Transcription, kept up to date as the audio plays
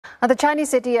The Chinese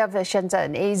city of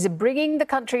Shenzhen is bringing the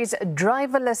country's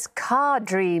driverless car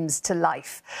dreams to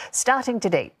life. Starting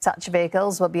today, such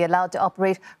vehicles will be allowed to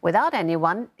operate without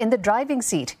anyone in the driving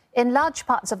seat in large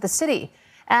parts of the city.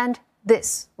 And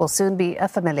this will soon be a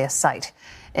familiar sight.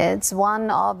 It's one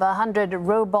of 100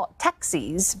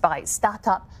 robot-taxis by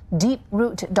startup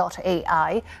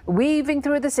DeepRoute.ai weaving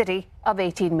through the city of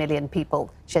 18 million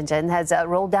people. Shenzhen has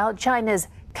rolled out China's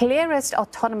clearest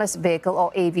autonomous vehicle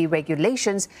or AV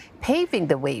regulations, paving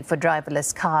the way for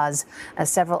driverless cars.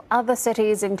 Several other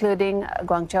cities, including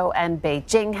Guangzhou and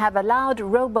Beijing, have allowed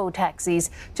robo-taxis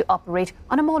to operate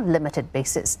on a more limited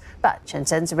basis. But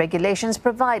Shenzhen's regulations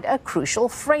provide a crucial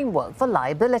framework for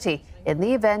liability in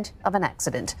the event of an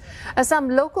accident. Some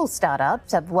local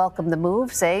startups have welcomed the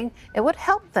move, saying it would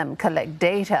help them collect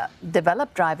data,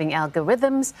 develop driving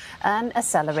algorithms, and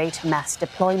accelerate mass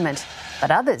deployment. But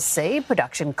others say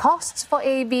production costs for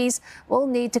AVs will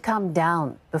need to come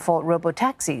down before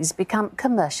robo-taxis become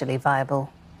commercially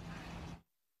viable.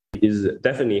 It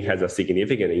definitely has a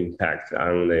significant impact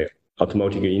on the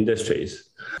automotive industries.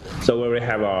 So we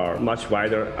have a much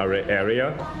wider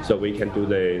area, so we can do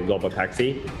the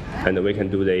robo-taxi and we can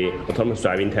do the autonomous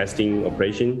driving testing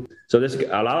operation. So this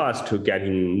allows us to get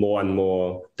in more and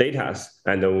more data,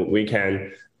 and we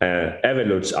can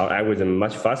evaluate our algorithm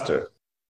much faster.